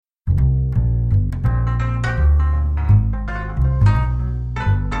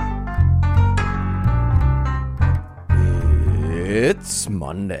It's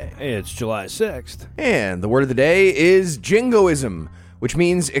Monday. It's July 6th. And the word of the day is Jingoism, which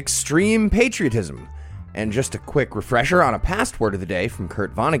means extreme patriotism. And just a quick refresher on a past word of the day from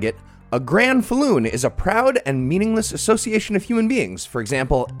Kurt Vonnegut, a grand falloon is a proud and meaningless association of human beings. For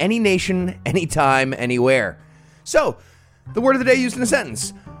example, any nation, anytime, anywhere. So, the word of the day used in a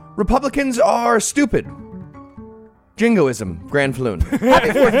sentence. Republicans are stupid. Jingoism, grand falloon. Happy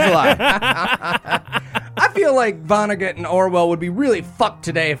 4th of July. I feel like Vonnegut and Orwell would be really fucked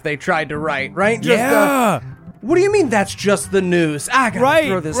today if they tried to write, right? What do you mean that's just the news? I gotta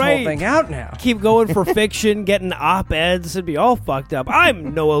throw this whole thing out now. Keep going for fiction, getting op-eds. It'd be all fucked up.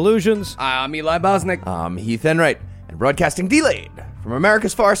 I'm No Illusions. I'm Eli Bosnick. I'm Heath Enright. And broadcasting delayed from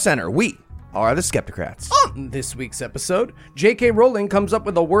America's Far Center, we are the Skepticrats. On this week's episode, J.K. Rowling comes up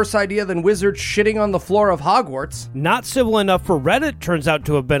with a worse idea than wizards shitting on the floor of Hogwarts. Not civil enough for Reddit turns out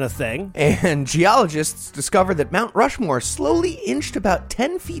to have been a thing. And geologists discovered that Mount Rushmore slowly inched about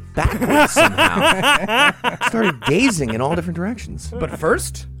 10 feet backwards somehow. Started gazing in all different directions. But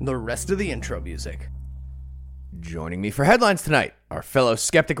first, the rest of the intro music. Joining me for headlines tonight, our fellow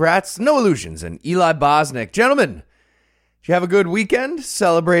Skepticrats, No Illusions, and Eli Bosnick. Gentlemen, did you have a good weekend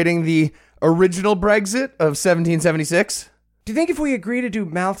celebrating the original Brexit of 1776? Do you think if we agree to do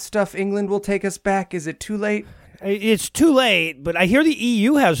mouth stuff, England will take us back? Is it too late? It's too late, but I hear the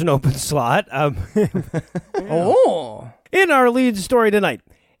EU has an open slot. Oh. In our lead story tonight,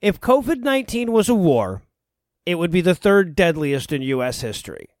 if COVID-19 was a war, it would be the third deadliest in U.S.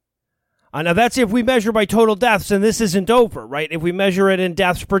 history. Now, that's if we measure by total deaths, and this isn't over, right? If we measure it in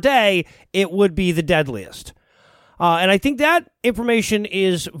deaths per day, it would be the deadliest. And I think that information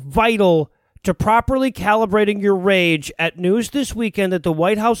is vital to properly calibrating your rage at news this weekend that the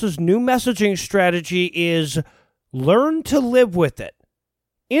White House's new messaging strategy is learn to live with it.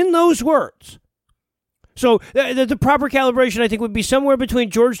 In those words. So the proper calibration, I think, would be somewhere between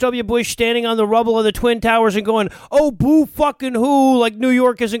George W. Bush standing on the rubble of the Twin Towers and going, oh, boo fucking who, like New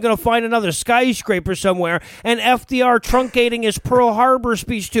York isn't going to find another skyscraper somewhere, and FDR truncating his Pearl Harbor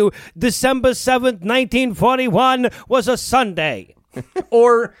speech to December 7th, 1941 was a Sunday.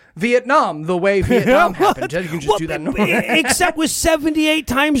 Or Vietnam, the way Vietnam happened. You can just do that. Except with 78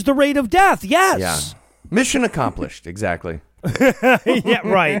 times the rate of death, yes. Yeah. Mission accomplished, exactly. Yeah,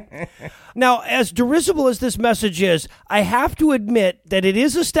 right. Now, as derisible as this message is, I have to admit that it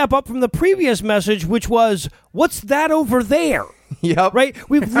is a step up from the previous message, which was, what's that over there? Yep. Right?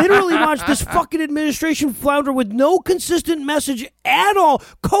 We've literally watched this fucking administration flounder with no consistent message at all,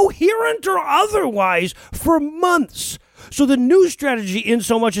 coherent or otherwise, for months. So the new strategy, in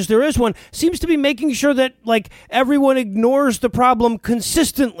so much as there is one, seems to be making sure that, like, everyone ignores the problem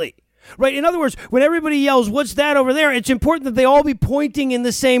consistently. Right? In other words, when everybody yells, what's that over there? It's important that they all be pointing in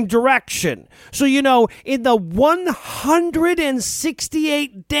the same direction. So, you know, in the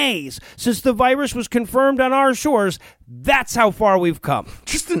 168 days since the virus was confirmed on our shores, that's how far we've come.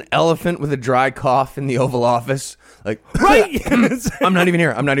 Just an elephant with a dry cough in the Oval Office. Like, right? I'm not even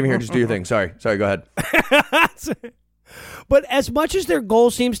here. Just do your thing. Sorry, go ahead. But as much as their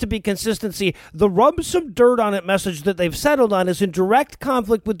goal seems to be consistency, the rub some dirt on it message that they've settled on is in direct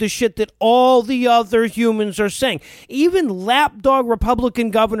conflict with the shit that all the other humans are saying. Even lapdog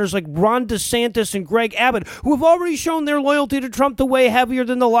Republican governors like Ron DeSantis and Greg Abbott, who have already shown their loyalty to Trump to weigh heavier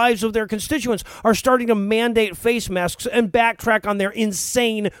than the lives of their constituents, are starting to mandate face masks and backtrack on their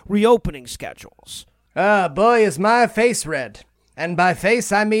insane reopening schedules. Boy, is my face red. And by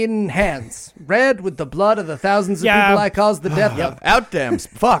face, I mean hands. Red with the blood of the thousands of people I caused the death of. Outdams.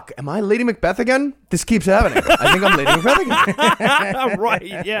 Fuck. Am I Lady Macbeth again? This keeps happening. I think I'm Lady Macbeth again.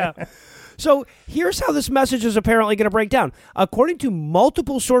 Right, yeah. So here's how this message is apparently going to break down. According to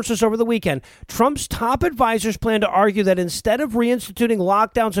multiple sources over the weekend, Trump's top advisors plan to argue that instead of reinstituting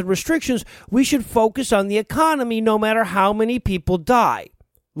lockdowns and restrictions, we should focus on the economy no matter how many people die.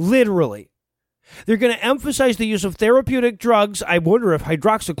 Literally. They're going to emphasize the use of therapeutic drugs, I wonder if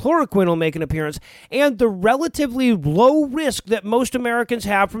hydroxychloroquine will make an appearance, and the relatively low risk that most Americans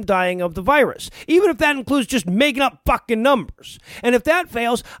have from dying of the virus, even if that includes just making up fucking numbers. And if that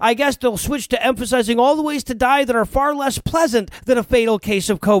fails, I guess they'll switch to emphasizing all the ways to die that are far less pleasant than a fatal case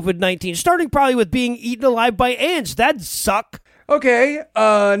of COVID-19, starting probably with being eaten alive by ants. That'd suck. Okay,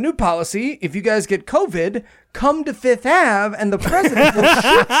 new policy. If you guys get COVID, come to Fifth Ave and the president will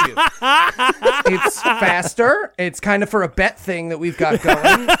shoot you. It's faster. It's kind of for a bet thing that we've got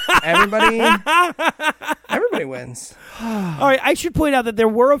going. Everybody wins. All right, I should point out that there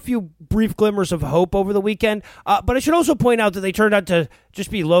were a few brief glimmers of hope over the weekend, but I should also point out that they turned out to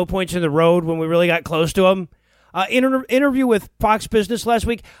just be low points in the road when we really got close to them. In an interview with Fox Business last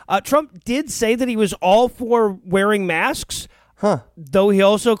week, Trump did say that he was all for wearing masks. Though he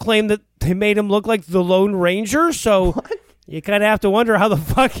also claimed that they made him look like the Lone Ranger, so you kind of have to wonder how the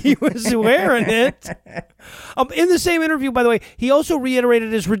fuck he was wearing it. In the same interview, by the way, he also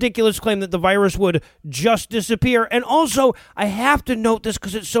reiterated his ridiculous claim that the virus would just disappear. And also, I have to note this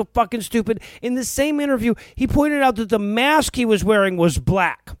because it's so fucking stupid. In the same interview, he pointed out that the mask he was wearing was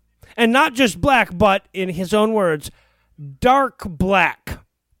black. And not just black, but, in his own words, dark black.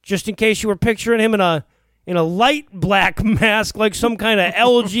 Just in case you were picturing him in a light black mask like some kind of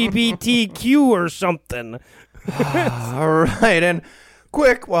LGBTQ or something. All right, and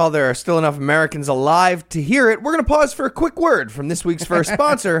quick, while there are still enough Americans alive to hear it, we're going to pause for a quick word from this week's first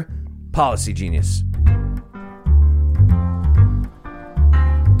sponsor, Policy Genius.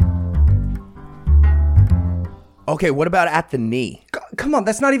 Okay, what about at the knee? Come on,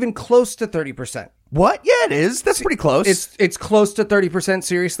 that's not even close to 30%. What? Yeah, it is. That's pretty close. It's close to 30%,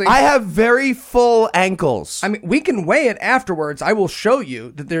 seriously. I have very full ankles. I mean, we can weigh it afterwards. I will show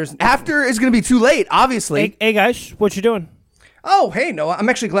you that there's... After is going to be too late, obviously. Hey, guys, what you doing? Oh, hey, Noah. I'm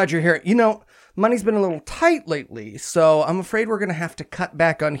actually glad you're here. You know, money's been a little tight lately, so I'm afraid we're going to have to cut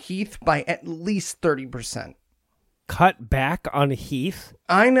back on Heath by at least 30%. Cut back on Heath?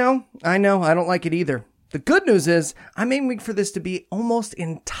 I know. I don't like it either. The good news is I'm aiming for this to be almost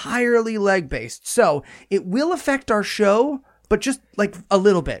entirely leg-based, so it will affect our show, but just like a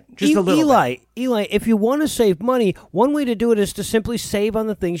little bit. Just a little bit. Eli, if you want to save money, one way to do it is to simply save on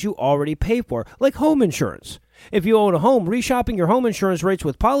the things you already pay for, like home insurance. If you own a home, reshopping your home insurance rates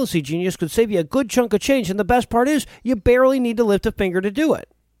with Policy Genius could save you a good chunk of change, and the best part is you barely need to lift a finger to do it.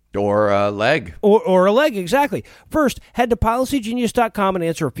 Or a leg. Or a leg, exactly. First, head to PolicyGenius.com and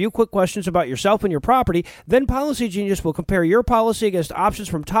answer a few quick questions about yourself and your property. Then Policy Genius will compare your policy against options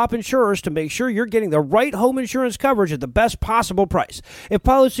from top insurers to make sure you're getting the right home insurance coverage at the best possible price. If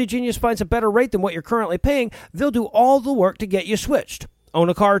Policy Genius finds a better rate than what you're currently paying, they'll do all the work to get you switched. Own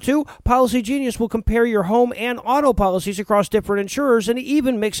a car too? Policy Genius will compare your home and auto policies across different insurers and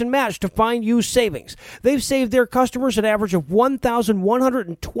even mix and match to find you savings. They've saved their customers an average of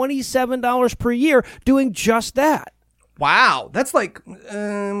 $1,127 per year doing just that. Wow, that's like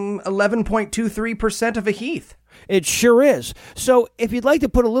 11.23% of a Heath. It sure is. So if you'd like to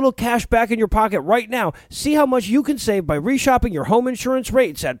put a little cash back in your pocket right now, see how much you can save by reshopping your home insurance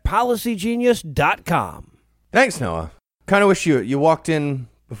rates at PolicyGenius.com. Thanks, Noah. Kind of wish you walked in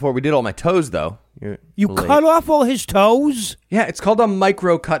before we did all my toes, though. You cut off all his toes? Yeah, it's called a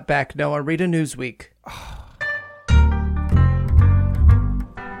micro cutback, Noah. Read a Newsweek.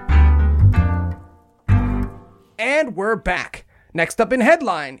 And we're back. Next up in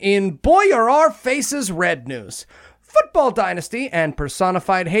headline, in Boy Are Our Faces Red news. Football dynasty and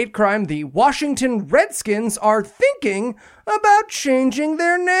personified hate crime, the Washington Redskins are thinking about changing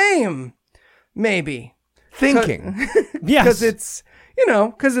their name. Maybe. Thinking. Yes.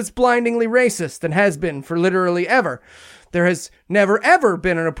 Because it's blindingly racist and has been for literally ever. There has never, ever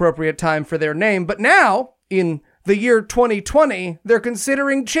been an appropriate time for their name, but now, in the year 2020, they're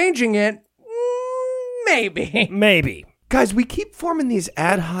considering changing it. Maybe. Guys, we keep forming these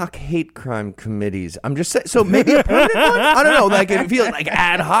ad hoc hate crime committees. I'm just saying, so maybe a permanent one? I don't know, like it feels like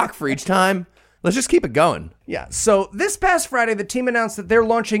ad hoc for each time. Let's just keep it going. Yeah, so this past Friday, the team announced that they're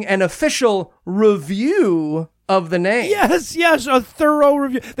launching an official review of the name. Yes, a thorough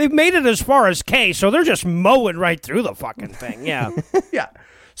review. They've made it as far as K, so they're just mowing right through the fucking thing, yeah. Yeah,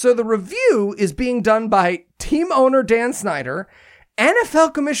 so the review is being done by team owner Dan Snyder,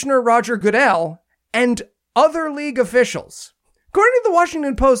 NFL Commissioner Roger Goodell, and other league officials. According to the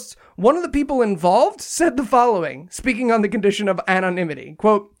Washington Post, one of the people involved said the following, speaking on the condition of anonymity,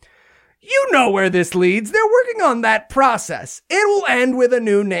 quote, "You know where this leads. They're working on that process. It will end with a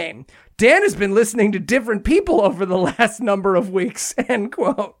new name. Dan has been listening to different people over the last number of weeks," end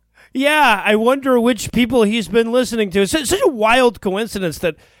quote. Yeah, I wonder which people he's been listening to. It's such a wild coincidence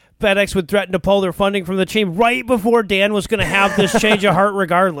that FedEx would threaten to pull their funding from the team right before Dan was going to have this change of heart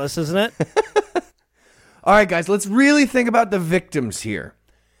regardless, isn't it? All right, guys, let's really think about the victims here.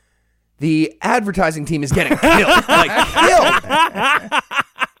 The advertising team is getting killed. Killed.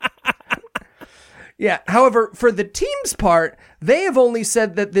 Yeah, however, for the team's part, they have only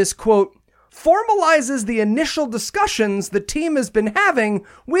said that this, quote, formalizes the initial discussions the team has been having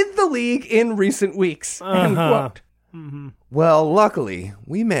with the league in recent weeks, end quote. Mm-hmm. Well, luckily,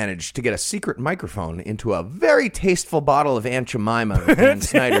 we managed to get a secret microphone into a very tasteful bottle of Aunt Jemima that Dan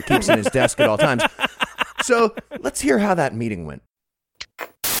Snyder keeps in his desk at all times. So let's hear how that meeting went.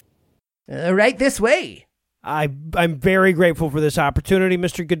 Right this way. I'm very grateful for this opportunity,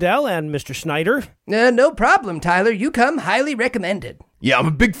 Mr. Goodell and Mr. Snyder. No problem, Tyler. You come highly recommended. Yeah, I'm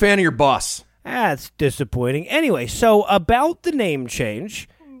a big fan of your boss. That's disappointing. Anyway, so about the name change.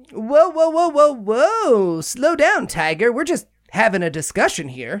 Whoa. Slow down, Tiger. We're just having a discussion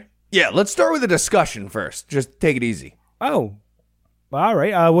here. Yeah, let's start with a discussion first. Just take it easy. Oh, all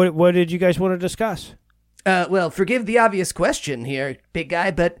right. What did you guys want to discuss? Well, forgive the obvious question here, big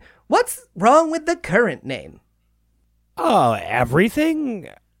guy, but what's wrong with the current name? Oh, everything?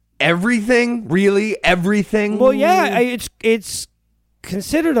 Everything? Really? Everything? Well, yeah, it's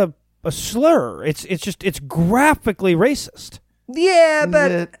considered a slur. It's graphically racist. Yeah,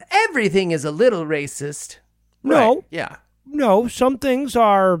 but everything is a little racist. No. Right, yeah. No, some things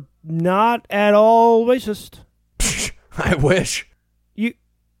are not at all racist. I wish.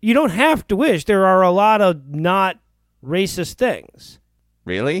 You don't have to wish. There are a lot of not racist things.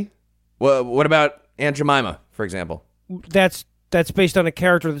 Really? Well, what about Aunt Jemima, for example? That's based on a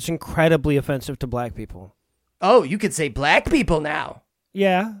character that's incredibly offensive to black people. Oh, you could say black people now.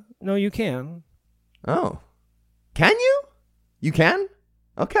 Yeah, no, you can. Oh. Can you? You can?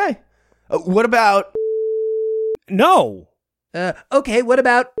 Okay. What about... No. Okay, what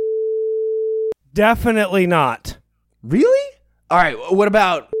about... Definitely not. Really? All right, what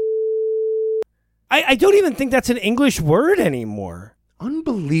about... I don't even think that's an English word anymore.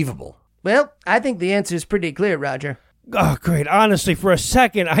 Unbelievable. Well, I think the answer is pretty clear, Roger. Oh, great. Honestly, for a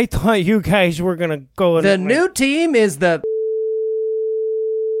second, I thought you guys were going to go... The new team is the...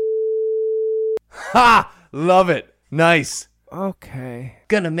 Ha! Love it. Nice. Okay.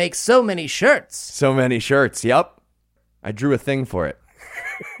 Gonna make so many shirts. So many shirts, yep. I drew a thing for it.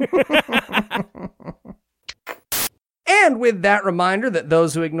 And with that reminder that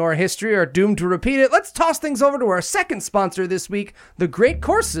those who ignore history are doomed to repeat it, let's toss things over to our second sponsor this week, The Great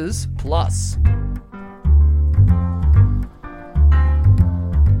Courses Plus.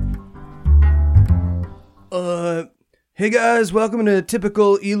 Hey guys, welcome to a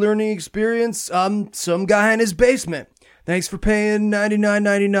typical e-learning experience. I'm some guy in his basement. Thanks for paying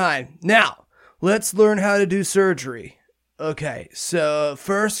 $99.99. Now, let's learn how to do surgery. Okay, so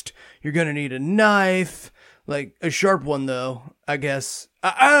first, you're gonna need a knife. Like, a sharp one, though, I guess.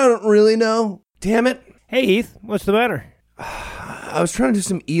 I don't really know. Damn it. Hey, Heath, what's the matter? I was trying to do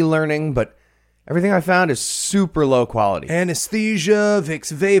some e-learning, but everything I found is super low quality. Anesthesia,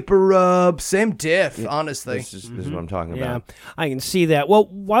 Vicks Vapor Rub, same diff, honestly. This is what I'm talking Yeah, about. I can see that. Well,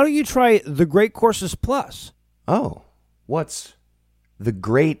 why don't you try The Great Courses Plus? Oh, what's The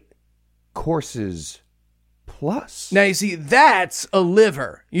Great Courses Plus? Now, you see, that's a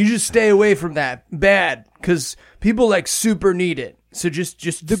liver. You just stay away from that. Bad, because people, like, super need it. So just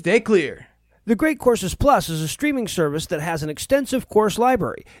stay clear. The Great Courses Plus is a streaming service that has an extensive course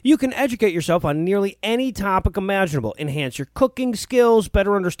library. You can educate yourself on nearly any topic imaginable, enhance your cooking skills,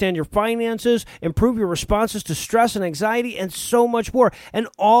 better understand your finances, improve your responses to stress and anxiety, and so much more. And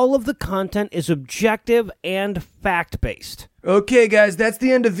all of the content is objective and fact-based. Okay, guys, that's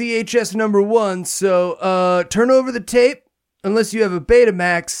the end of VHS number 1, so turn over the tape, unless you have a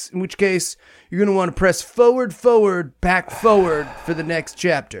Betamax, in which case you're going to want to press forward, back forward for the next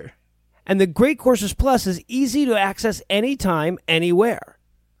chapter. And the Great Courses Plus is easy to access anytime, anywhere.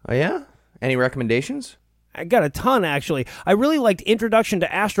 Oh, yeah? Any recommendations? I got a ton, actually. I really liked Introduction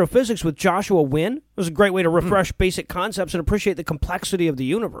to Astrophysics with Joshua Wynn. It was a great way to refresh basic concepts and appreciate the complexity of the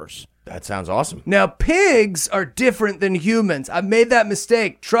universe. That sounds awesome. Now, pigs are different than humans. I made that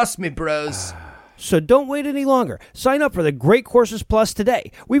mistake. Trust me, bros. So don't wait any longer. Sign up for the Great Courses Plus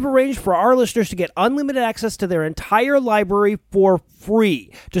today. We've arranged for our listeners to get unlimited access to their entire library for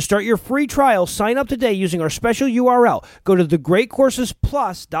free. To start your free trial, sign up today using our special URL. Go to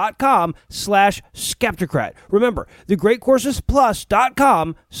thegreatcoursesplus.com/Skepticrat. Remember,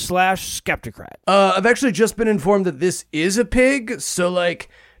 thegreatcoursesplus.com/Skepticrat. I've actually just been informed that this is a pig, so, like,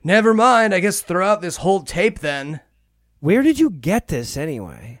 never mind. I guess throw out this whole tape then. Where did you get this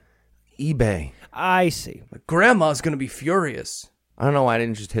anyway? eBay. I see. Grandma's gonna be furious. I don't know why I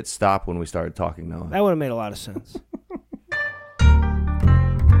didn't just hit stop when we started talking, Noah. That would have made a lot of sense.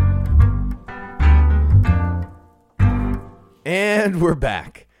 And we're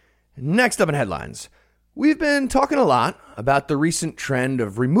back. Next up in headlines, we've been talking a lot about the recent trend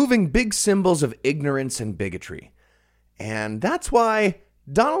of removing big symbols of ignorance and bigotry. And that's why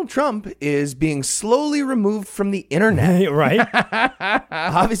Donald Trump is being slowly removed from the internet. Right?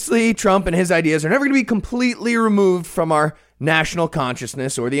 Obviously, Trump and his ideas are never going to be completely removed from our national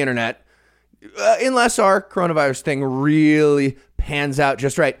consciousness or the internet, unless our coronavirus thing really pans out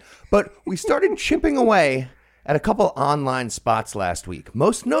just right. But we started chipping away at a couple online spots last week,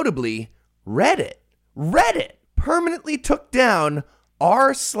 most notably Reddit. Reddit permanently took down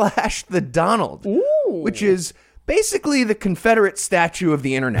r/the Donald, which is basically the Confederate statue of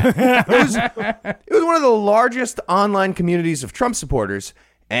the internet. It was one of the largest online communities of Trump supporters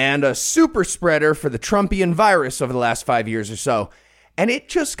and a super spreader for the Trumpian virus over the last 5 years or so. And it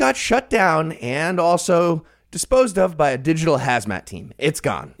just got shut down and also disposed of by a digital hazmat team. It's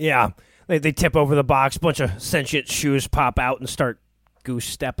gone. Yeah. They tip over the box, bunch of sentient shoes pop out and start goose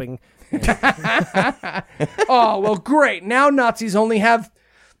stepping. Oh, well, great. Now Nazis only have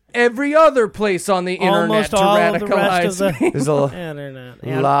every other place on the internet Almost to all radicalize of the rest of the There's a internet.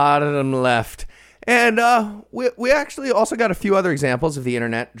 Yeah. lot of them left. And we actually also got a few other examples of the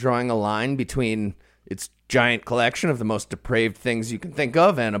internet drawing a line between its giant collection of the most depraved things you can think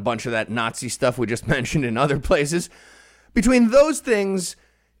of and a bunch of that Nazi stuff we just mentioned in other places. Between those things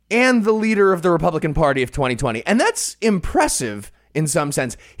and the leader of the Republican Party of 2020. And that's impressive in some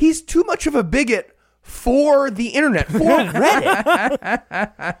sense. He's too much of a bigot for the internet, for Reddit.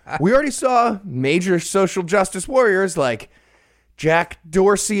 We already saw major social justice warriors like Jack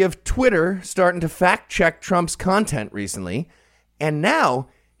Dorsey of Twitter starting to fact-check Trump's content recently. And now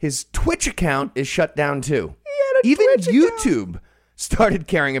his Twitch account is shut down too. Even YouTube started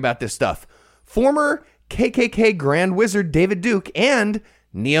caring about this stuff. Former KKK Grand Wizard David Duke and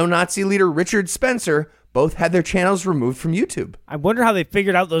neo-Nazi leader Richard Spencer both had their channels removed from YouTube. I wonder how they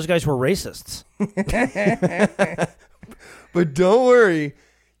figured out those guys were racists. But don't worry,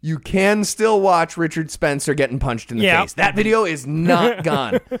 you can still watch Richard Spencer getting punched in the face. That video is not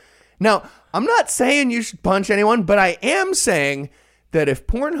gone. Now, I'm not saying you should punch anyone, but I am saying that if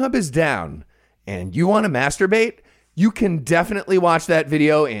Pornhub is down and you want to masturbate, you can definitely watch that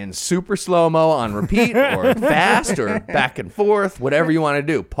video in super slow-mo on repeat or fast or back and forth, whatever you want to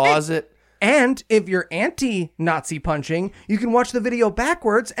do. Pause it. And if you're anti-Nazi punching, you can watch the video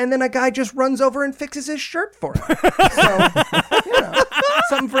backwards, and then a guy just runs over and fixes his shirt for him. So,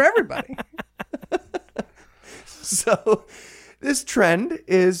 something for everybody. So, this trend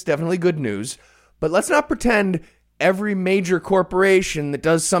is definitely good news, but let's not pretend every major corporation that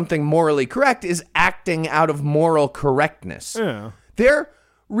does something morally correct is acting out of moral correctness. Yeah. They're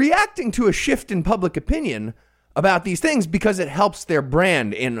reacting to a shift in public opinion about these things because it helps their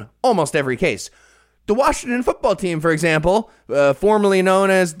brand in almost every case. The Washington football team, for example, formerly known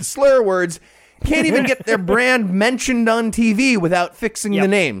as the slur words, can't even get their brand mentioned on TV without fixing the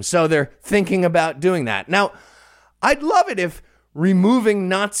name. So they're thinking about doing that. Now, I'd love it if removing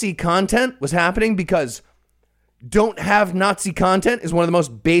Nazi content was happening because don't have Nazi content is one of the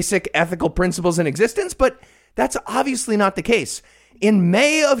most basic ethical principles in existence, but that's obviously not the case. In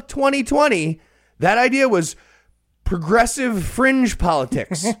May of 2020, that idea was progressive fringe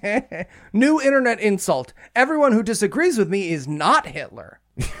politics. New internet insult. Everyone who disagrees with me is not Hitler.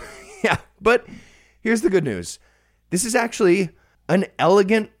 Yeah, but here's the good news. This is actually an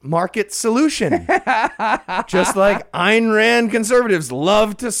elegant market solution. Just like Ayn Rand conservatives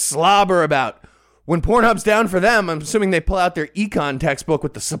love to slobber about. When Pornhub's down for them, I'm assuming they pull out their econ textbook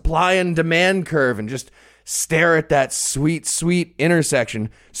with the supply and demand curve and just stare at that sweet, sweet intersection.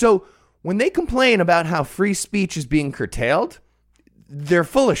 So when they complain about how free speech is being curtailed, they're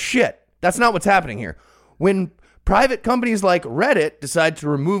full of shit. That's not what's happening here. When private companies like Reddit decide to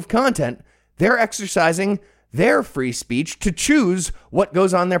remove content, they're exercising their free speech to choose what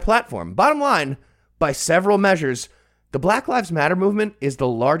goes on their platform. Bottom line, by several measures, the Black Lives Matter movement is the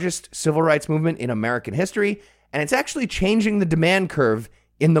largest civil rights movement in American history, and it's actually changing the demand curve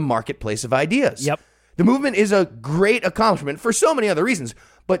in the marketplace of ideas. Yep. The movement is a great accomplishment for so many other reasons,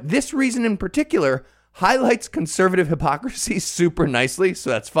 but this reason in particular highlights conservative hypocrisy super nicely, so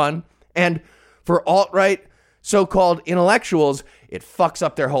that's fun. And for alt-right so-called intellectuals, it fucks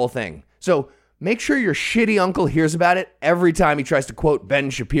up their whole thing. So make sure your shitty uncle hears about it every time he tries to quote Ben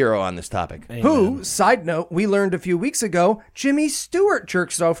Shapiro on this topic. Amen. Who, side note, we learned a few weeks ago, Jimmy Stewart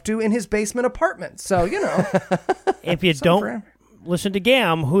jerks off to in his basement apartment. So, if you don't listen to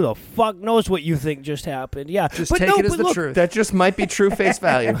Gam, who the fuck knows what you think just happened? Yeah, just take it as the truth. That just might be true face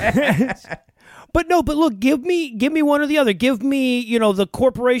value. But look, give me one or the other. Give me, the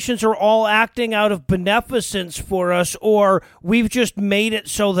corporations are all acting out of beneficence for us, or we've just made it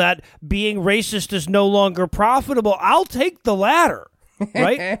so that being racist is no longer profitable. I'll take the latter,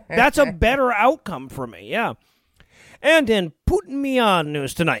 right? That's a better outcome for me, yeah. And in Putin Me On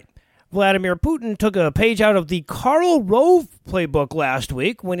news tonight, Vladimir Putin took a page out of the Karl Rove playbook last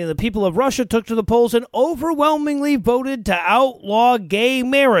week when the people of Russia took to the polls and overwhelmingly voted to outlaw gay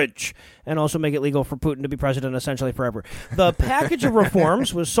marriage. and also make it legal for Putin to be president essentially forever. The package of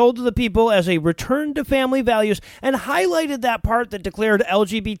reforms was sold to the people as a return to family values and highlighted that part that declared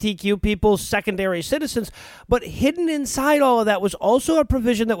LGBTQ people secondary citizens. But hidden inside all of that was also a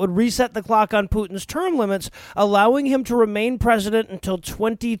provision that would reset the clock on Putin's term limits, allowing him to remain president until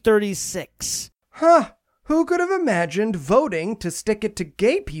 2036. Huh. Who could have imagined voting to stick it to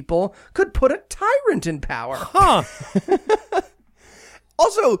gay people could put a tyrant in power? Huh.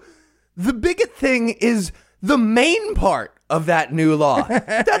 Also, the bigot thing is the main part of that new law.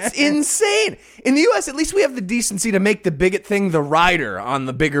 That's insane. In the U.S., at least we have the decency to make the bigot thing the rider on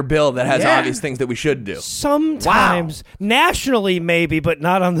the bigger bill that has obvious things that we should do. Sometimes. Wow. Nationally, maybe, but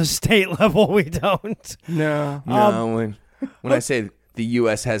not on the state level, we don't. No. No, when I say the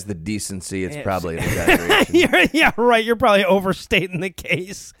U.S. has the decency, it's probably an exaggeration. Yeah, right. You're probably overstating the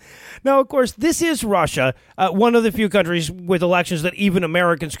case. Now, of course, this is Russia, one of the few countries with elections that even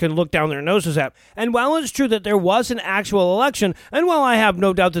Americans can look down their noses at. And while it's true that there was an actual election, and while I have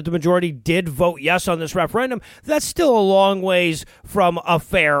no doubt that the majority did vote yes on this referendum, that's still a long ways from a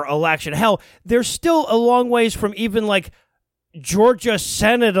fair election. Hell, there's still a long ways from even, like, Georgia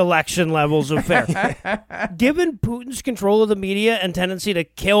Senate election levels of fair. Given Putin's control of the media and tendency to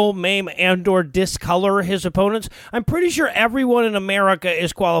kill, maim, and/or discolor his opponents, I'm pretty sure everyone in America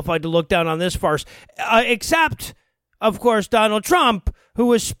is qualified to look down on this farce, except, of course, Donald Trump,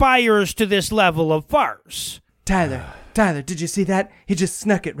 who aspires to this level of farce. Tyler, did you see that? He just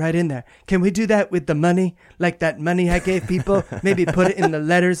snuck it right in there. Can we do that with the money? Like that money I gave people? Maybe put it in the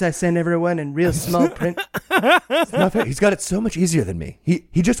letters I send everyone in real small print? It's not fair. He's got it so much easier than me.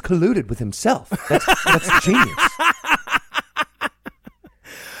 He just colluded with himself. That's genius.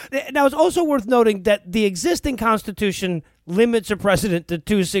 Now, it's also worth noting that the existing Constitution limits a president to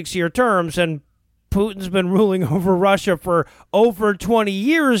 2 6-year terms, and Putin's been ruling over Russia for over 20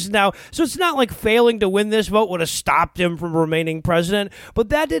 years now, so it's not like failing to win this vote would have stopped him from remaining president, but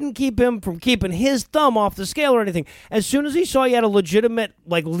that didn't keep him from keeping his thumb off the scale or anything. As soon as he saw he had a legitimate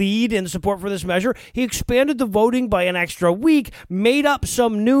lead in support for this measure, he expanded the voting by an extra week, made up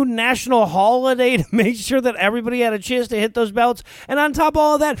some new national holiday to make sure that everybody had a chance to hit those ballots, and on top of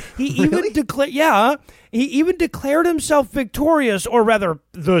all of that, he even declared, he even declared himself victorious, or rather,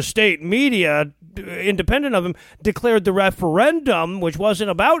 the state media, independent of him, declared the referendum, which wasn't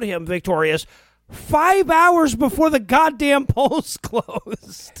about him, victorious 5 hours before the goddamn polls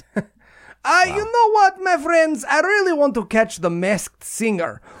closed. You know what, my friends? I really want to catch the masked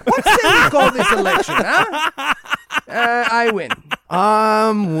singer. What say we call this election, huh? I win.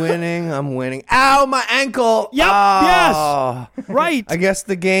 I'm winning. Ow, my ankle. Yep, yes. Right. I guess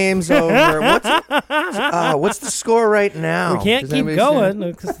the game's over. What's the score right now? We can't keep going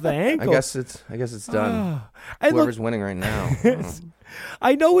because the ankle. I guess it's done. Whoever's winning right now.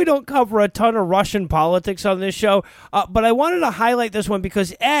 I know we don't cover a ton of Russian politics on this show, but I wanted to highlight this one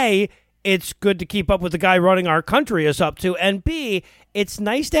because A, it's good to keep up with the guy running our country is up to, and B, it's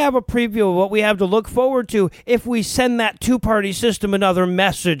nice to have a preview of what we have to look forward to if we send that two-party system another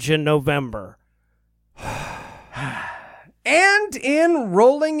message in November. And in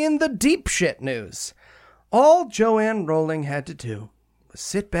Rolling in the Deep Shit news, all Joanne Rowling had to do was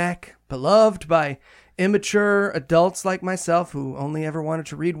sit back, beloved by immature adults like myself who only ever wanted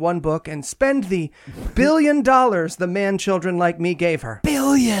to read one book, and spend the $1 billion the man children like me gave her.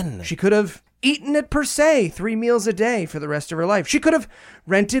 Billion! She could have eaten at per se 3 meals a day for the rest of her life. She could have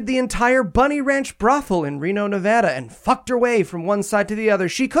rented the entire Bunny Ranch brothel in Reno, Nevada, and fucked her way from one side to the other.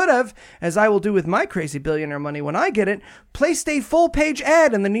 She could have, as I will do with my crazy billionaire money when I get it, placed a full-page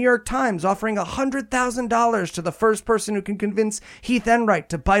ad in the New York Times offering $100,000 to the first person who can convince Heath Enright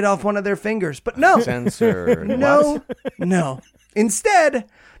to bite off one of their fingers. But no. Censored. No. Instead,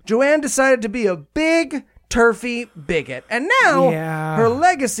 Joanne decided to be a big, turfy bigot. And now her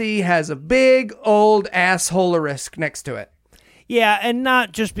legacy has a big old assholerisk next to it. Yeah, and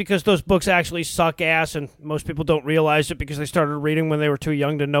not just because those books actually suck ass, and most people don't realize it because they started reading when they were too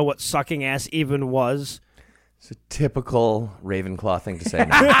young to know what sucking ass even was. It's a typical Ravenclaw thing to say.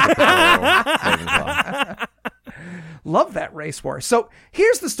 Ravenclaw. Love that race war. So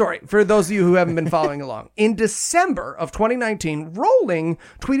here's the story for those of you who haven't been following along. In December of 2019, Rowling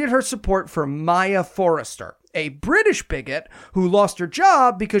tweeted her support for Maya Forrester, a British bigot who lost her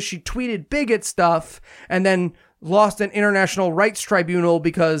job because she tweeted bigot stuff and then lost an international rights tribunal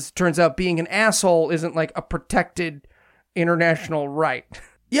because turns out being an asshole isn't like a protected international right.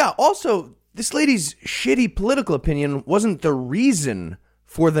 Yeah, also, this lady's shitty political opinion wasn't the reason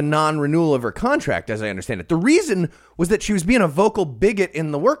for the non-renewal of her contract, as I understand it. The reason was that she was being a vocal bigot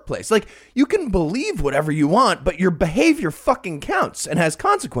in the workplace. Like, you can believe whatever you want, but your behavior fucking counts and has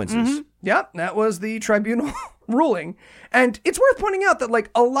consequences. Mm-hmm. Yep, that was the tribunal ruling. And it's worth pointing out that, like,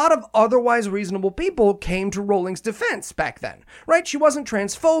 a lot of otherwise reasonable people came to Rowling's defense back then, right? She wasn't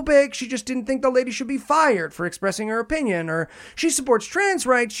transphobic. She just didn't think the lady should be fired for expressing her opinion. Or she supports trans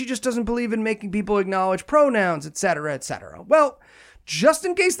rights. She just doesn't believe in making people acknowledge pronouns, etc., etc. Well, just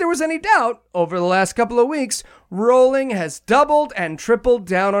in case there was any doubt, over the last couple of weeks, Rowling has doubled and tripled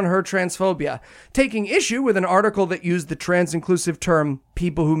down on her transphobia, taking issue with an article that used the trans-inclusive term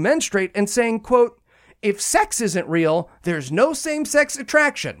people who menstruate and saying, quote, if sex isn't real, there's no same-sex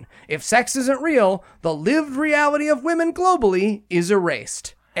attraction. If sex isn't real, the lived reality of women globally is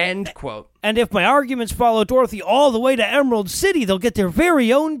erased. End quote. And if my arguments follow Dorothy all the way to Emerald City, they'll get their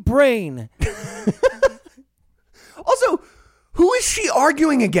very own brain. Also, who is she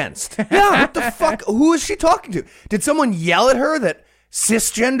arguing against? Yeah, what the fuck? Who is she talking to? Did someone yell at her that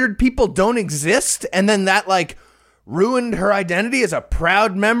cisgendered people don't exist? And then that, like, ruined her identity as a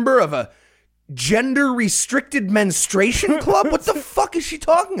proud member of a gender-restricted menstruation club? What the fuck is she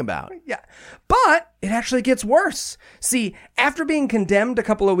talking about? Yeah, but it actually gets worse. See, after being condemned a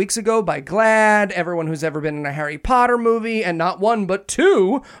couple of weeks ago by GLAAD, everyone who's ever been in a Harry Potter movie, and not one but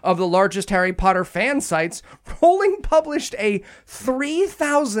two of the largest Harry Potter fan sites, Rowling published a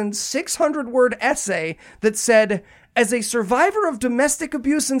 3,600-word essay that said, as a survivor of domestic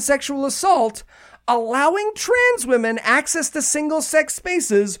abuse and sexual assault, allowing trans women access to single-sex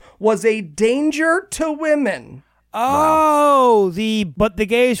spaces was a danger to women. Oh, but the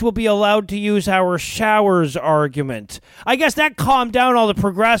gays will be allowed to use our showers argument. I guess that calmed down all the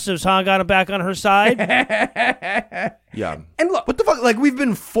progressives, huh? Got them back on her side? Yeah. And look, what the fuck? Like, we've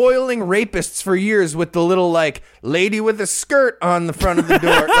been foiling rapists for years with the little, like, lady with a skirt on the front of the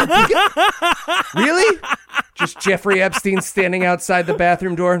door. Really? Just Jeffrey Epstein standing outside the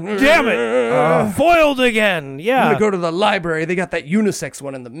bathroom door. Damn it. Foiled again. Yeah. I'm going to go to the library. They got that unisex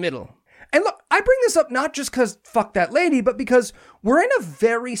one in the middle. And look, I bring this up not just because fuck that lady, but because we're in a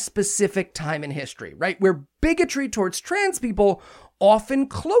very specific time in history, right? Where bigotry towards trans people often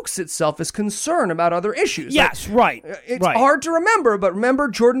cloaks itself as concern about other issues. Yes, right. It's hard to remember, but remember,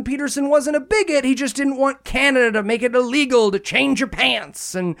 Jordan Peterson wasn't a bigot. He just didn't want Canada to make it illegal to change your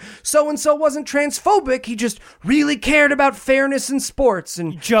pants. And so wasn't transphobic. He just really cared about fairness in sports.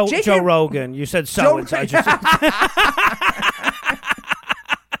 And Joe Rogan, you said so-and-so.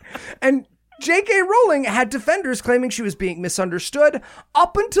 And J.K. Rowling had defenders claiming she was being misunderstood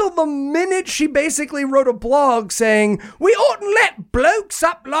up until the minute she basically wrote a blog saying, we oughtn't let blokes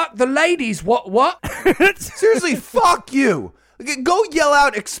up like the ladies, what? Seriously, fuck you. Go yell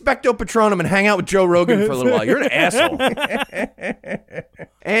out Expecto Patronum and hang out with Joe Rogan for a little while. You're an asshole.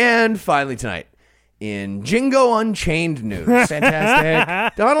 And finally tonight, in Jingo Unchained news.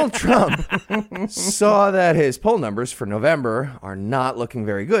 Fantastic. Donald Trump saw that his poll numbers for November are not looking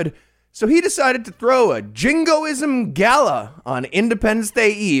very good, so he decided to throw a Jingoism gala on Independence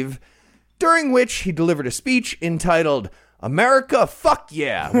Day Eve, during which he delivered a speech entitled, America, fuck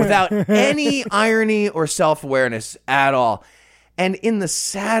yeah, without any irony or self-awareness at all. And in the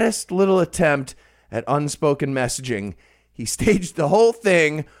saddest little attempt at unspoken messaging, he staged the whole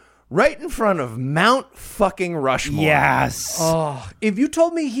thing right in front of Mount fucking Rushmore. Yes. Oh, if you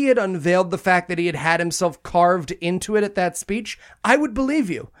told me he had unveiled the fact that he had himself carved into it at that speech, I would believe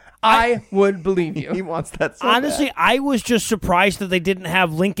you. I would believe you. He wants that so Honestly, bad. I was just surprised that they didn't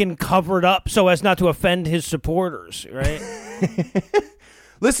have Lincoln covered up so as not to offend his supporters, right?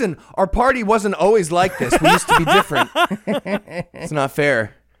 Listen, our party wasn't always like this. We used to be different. It's not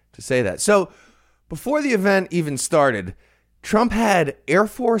fair to say that. So, before the event even started, Trump had Air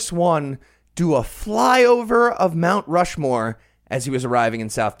Force One do a flyover of Mount Rushmore as he was arriving in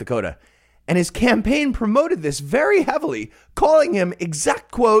South Dakota. And his campaign promoted this very heavily, calling him,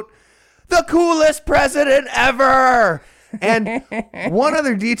 exact quote, the coolest president ever. And one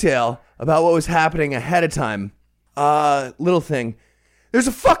other detail about what was happening ahead of time, little thing. There's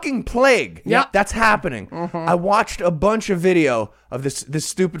a fucking plague. Yeah. That's happening. Mm-hmm. I watched a bunch of video of this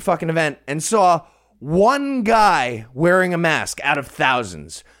stupid fucking event and saw one guy wearing a mask out of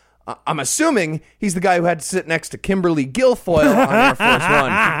thousands. I'm assuming he's the guy who had to sit next to Kimberly Guilfoyle on Air Force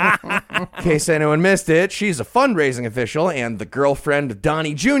One. In case anyone missed it, she's a fundraising official and the girlfriend of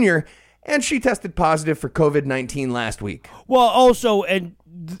Donnie Jr., and she tested positive for COVID-19 last week. Well, also, and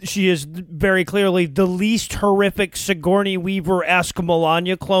she is very clearly the least horrific Sigourney Weaver-esque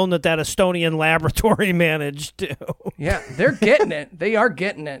Melania clone that Estonian laboratory managed to. Yeah, they're getting it. They are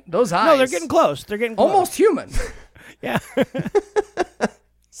getting it. Those eyes. No, they're getting close. They're getting close. Almost human. Yeah.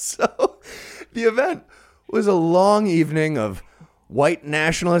 So the event was a long evening of white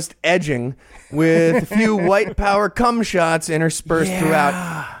nationalist edging with a few white power cum shots interspersed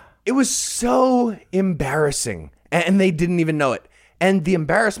throughout. It was so embarrassing, and they didn't even know it. And the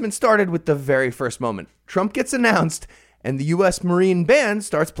embarrassment started with the very first moment. Trump gets announced, and the U.S. Marine Band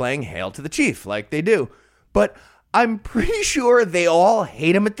starts playing Hail to the Chief, like they do. But I'm pretty sure they all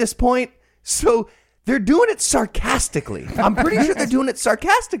hate him at this point, so they're doing it sarcastically. I'm pretty sure they're doing it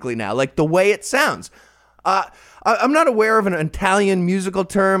sarcastically now, like the way it sounds. I'm not aware of an Italian musical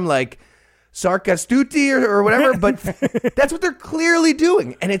term like sarcastuti or whatever, but that's what they're clearly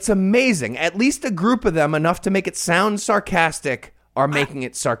doing, and it's amazing. At least a group of them, enough to make it sound sarcastic, are making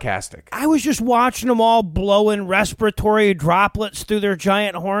it sarcastic. I was just watching them all blowing respiratory droplets through their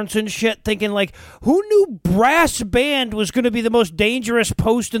giant horns and shit, thinking like, who knew brass band was going to be the most dangerous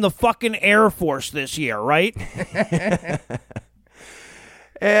post in the fucking Air Force this year, right?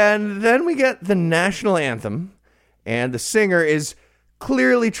 And then we get the national anthem, and the singer is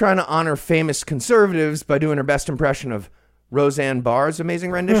clearly trying to honor famous conservatives by doing her best impression of Roseanne Barr's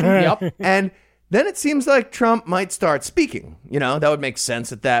amazing rendition. Yep. And then it seems like Trump might start speaking. You know, that would make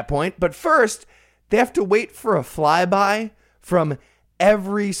sense at that point. But first, they have to wait for a flyby from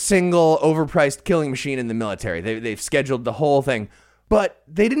every single overpriced killing machine in the military. They've scheduled the whole thing. But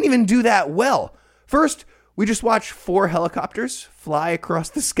they didn't even do that well. First, we just watched 4 helicopters fly across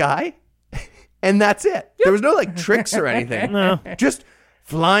the sky, and that's it. Yep. There was no, like, tricks or anything. No. Just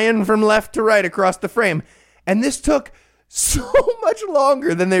flying from left to right across the frame. And this took so much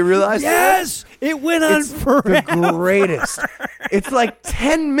longer than they realized. Yes! It went on forever. The greatest. It's like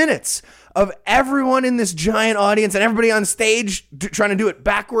 10 minutes of everyone in this giant audience and everybody on stage trying to do it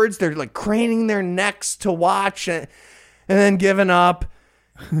backwards. They're like craning their necks to watch and then giving up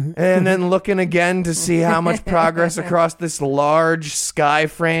and then looking again to see how much progress across this large sky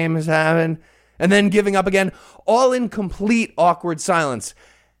frame is having and then giving up again, all in complete awkward silence.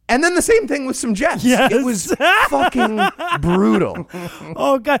 And then the same thing with some jets. Yes. It was fucking brutal.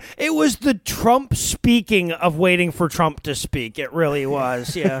 Oh, God. It was the Trump speaking of waiting for Trump to speak. It really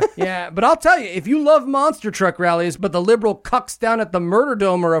was, yeah. Yeah, but I'll tell you, if you love monster truck rallies, but the liberal cucks down at the Murder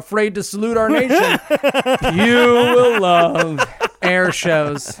Dome are afraid to salute our nation, you will love air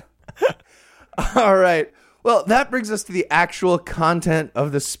shows. All right. Well, that brings us to the actual content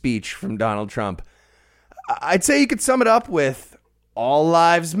of the speech from Donald Trump. I'd say you could sum it up with all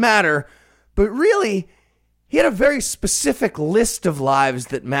lives matter, but really, he had a very specific list of lives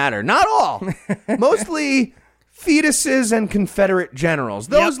that matter. Not all. Mostly fetuses and Confederate generals.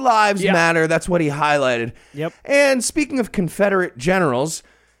 Those lives matter. That's what he highlighted. Yep. And speaking of Confederate generals,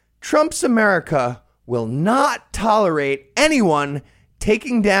 Trump's America will not tolerate anyone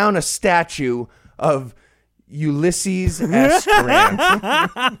taking down a statue of Ulysses S.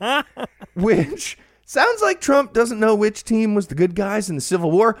 Grant, which sounds like Trump doesn't know which team was the good guys in the Civil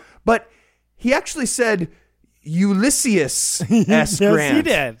War, but he actually said Ulysses S. Grant. Yes, he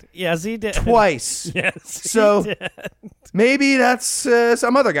did. Yes, he did. Twice. Yes, so he did. Maybe that's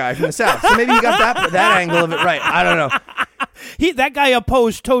some other guy from the South. So maybe he got that angle of it right. I don't know. That guy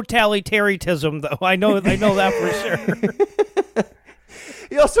opposed totalitarianism, though. I know that for sure.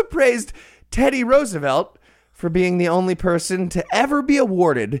 He also praised Teddy Roosevelt for being the only person to ever be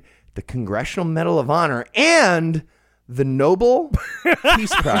awarded the Congressional Medal of Honor and the Nobel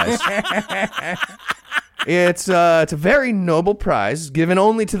Peace Prize. It's a very noble prize given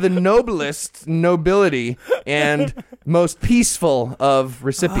only to the noblest nobility and most peaceful of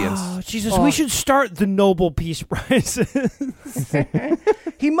recipients. Oh, Jesus, we should start the Nobel Peace Prize.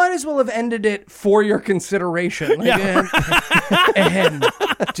 He might as well have ended it for your consideration. And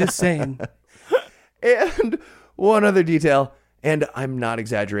just saying. And one other detail, and I'm not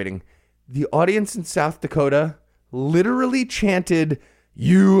exaggerating, the audience in South Dakota literally chanted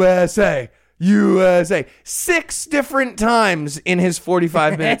USA, USA 6 different times in his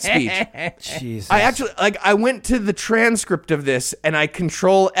 45-minute speech. Jesus. I went to the transcript of this and I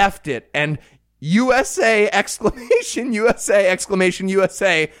control F'd it, and USA exclamation, USA exclamation,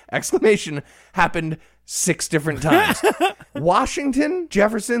 USA exclamation happened 6 different times. Washington,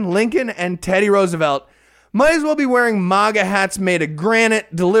 Jefferson, Lincoln, and Teddy Roosevelt might as well be wearing MAGA hats made of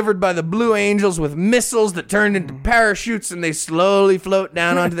granite delivered by the Blue Angels with missiles that turned into parachutes and they slowly float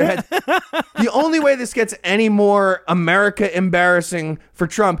down onto their heads. The only way this gets any more America embarrassing for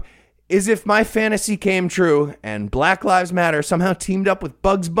Trump is if my fantasy came true and Black Lives Matter somehow teamed up with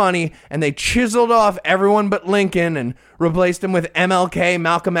Bugs Bunny and they chiseled off everyone but Lincoln and replaced him with MLK,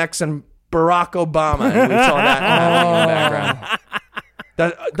 Malcolm X, and Barack Obama. And we saw that happening in the background.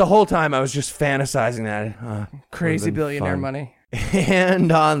 The whole time I was just fantasizing that. Crazy billionaire money.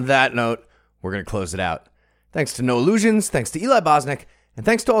 And on that note, we're going to close it out. Thanks to No Illusions, thanks to Eli Bosnick, and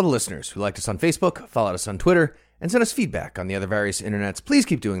thanks to all the listeners who liked us on Facebook, followed us on Twitter, and sent us feedback on the other various internets. Please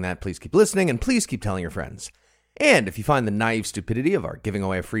keep doing that, please keep listening, and please keep telling your friends. And if you find the naive stupidity of our giving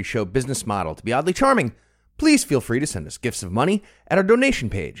away a free show business model to be oddly charming, please feel free to send us gifts of money at our donation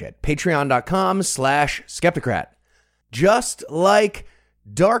page at patreon.com/Skepticrat. Just like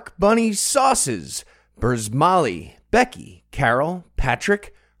Dark Bunny Sauces, Burzmali, Becky, Carol,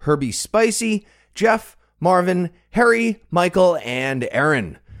 Patrick, Herbie Spicy, Jeff, Marvin, Harry, Michael, and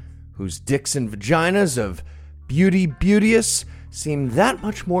Aaron, whose dicks and vaginas of beauty beauteous seem that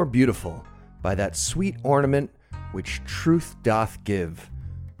much more beautiful by that sweet ornament which truth doth give.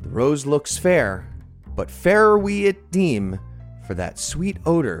 The rose looks fair, but fairer we it deem for that sweet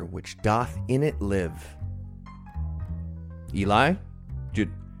odor which doth in it live. Eli, do you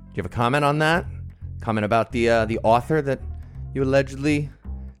have a comment on that? Comment about the author that you allegedly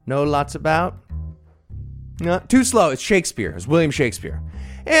know lots about? No, too slow. It's Shakespeare. It's William Shakespeare.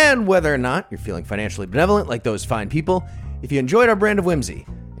 And whether or not you're feeling financially benevolent like those fine people, if you enjoyed our brand of whimsy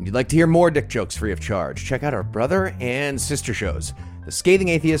and you'd like to hear more dick jokes free of charge, check out our brother and sister shows, The Scathing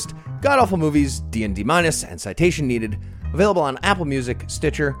Atheist, God Awful Movies, D&D Minus, and Citation Needed, available on Apple Music,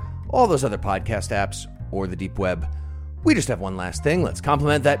 Stitcher, all those other podcast apps, or the deep web. We just have one last thing. Let's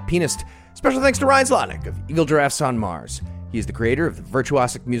compliment that pianist. Special thanks to Ryan Zlotnick of Evil Giraffes on Mars. He is the creator of the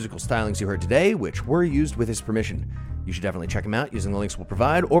virtuosic musical stylings you heard today, which were used with his permission. You should definitely check him out using the links we'll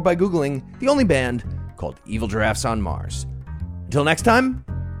provide, or by Googling the only band called Evil Giraffes on Mars. Until next time,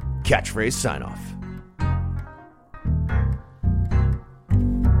 catchphrase sign off.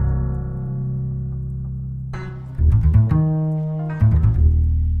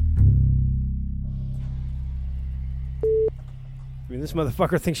 I mean, this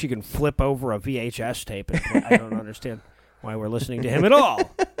motherfucker thinks you can flip over a VHS tape. I don't understand why we're listening to him at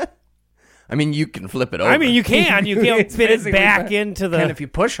all. I mean, you can flip it over. I mean, you can. You can't fit it back into the... And if you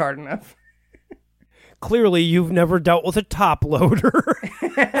push hard enough. Clearly, you've never dealt with a top loader.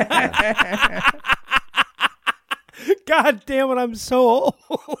 God damn it, I'm so old.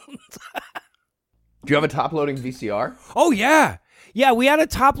 Do you have a top-loading VCR? Oh, yeah. Yeah, we had a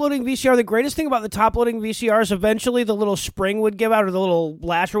top-loading VCR. The greatest thing about the top-loading VCR is eventually the little spring would give out, or the little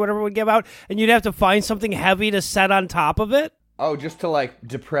latch or whatever would give out, and you'd have to find something heavy to set on top of it. Oh, just to, like,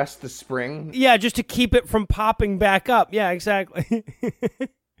 depress the spring? Yeah, just to keep it from popping back up. Yeah, exactly.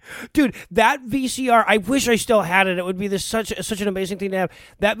 Dude, that VCR, I wish I still had it. It would be such an amazing thing to have.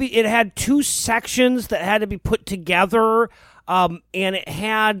 It had two sections that had to be put together, and it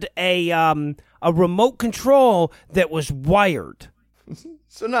had a remote control that was wired.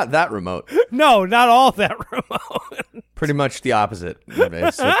 So not that remote. No, not all that remote. Pretty much the opposite.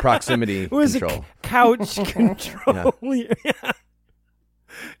 It's a proximity it was control. A couch control. Yeah.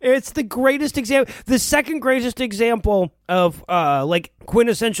 It's the greatest example. The second greatest example of like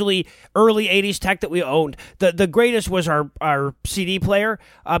quintessentially early 80s tech that we owned. The greatest was our CD player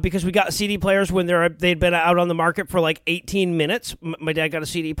because we got CD players when they'd been out on the market for like 18 minutes. My dad got a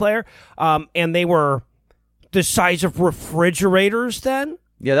CD player and they were the size of refrigerators then.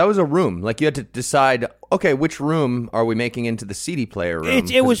 Yeah, that was a room. Like you had to decide, okay, which room are we making into the CD player room? It's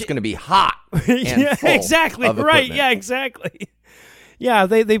going to be hot. And yeah, full exactly. of Right. equipment. Yeah, exactly. Yeah,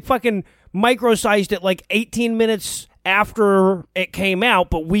 they fucking micro-sized it like 18 minutes after it came out,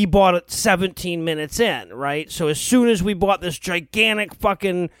 but we bought it 17 minutes in, right? So as soon as we bought this gigantic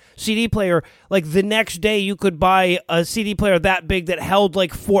fucking CD player, like the next day you could buy a CD player that big that held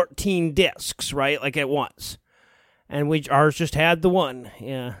like 14 discs, right? Like at once. And ours just had the one,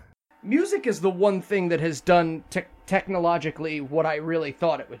 yeah. Music is the one thing that has done technologically what I really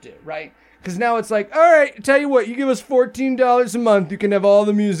thought it would do, right? Because now it's like, all right, tell you what, you give us $14 a month, you can have all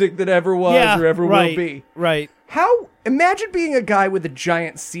the music that ever was or ever will be. Right. Imagine being a guy with a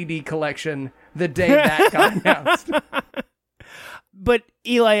giant CD collection the day that got announced. But,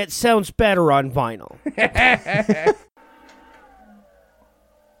 Eli, it sounds better on vinyl.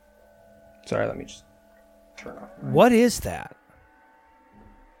 Sorry, let me just turn off. What is that?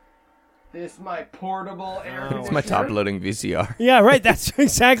 This my portable air conditioner. It's my top-loading VCR. Yeah, right. That's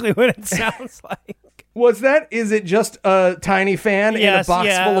exactly what it sounds like. What's that? Is it just a tiny fan in a box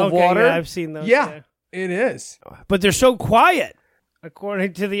full of water? Yeah, I've seen those. Yeah, it is. But they're so quiet,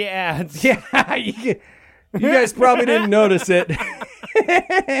 according to the ads. Yeah, you guys probably didn't notice it.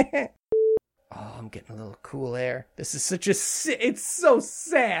 Oh, I'm getting a little cool air. This is such a... It's so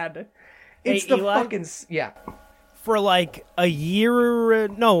sad. It's Hey, the Eli? fucking... Yeah. For like a year,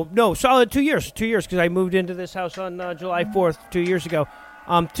 solid 2 years. 2 years, because I moved into this house on July 4th 2 years ago.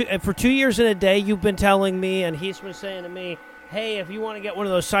 For 2 years and a day, you've been telling me, and he's been saying to me, hey, if you want to get one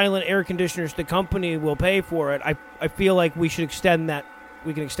of those silent air conditioners, the company will pay for it. I feel like we should extend that.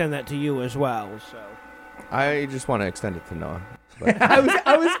 We can extend that to you as well. So I just want to extend it to Noah.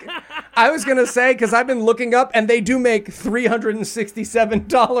 I was gonna say, because I've been looking up, and they do make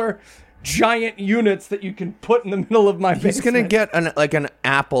 $367 giant units that you can put in the middle of my basement. He's gonna get an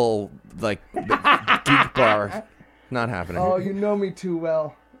Apple geek bar. Not happening. Oh, you know me too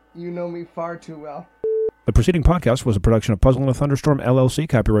well. You know me far too well. The preceding podcast was a production of Puzzle and a Thunderstorm, LLC,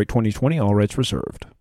 copyright 2020, all rights reserved.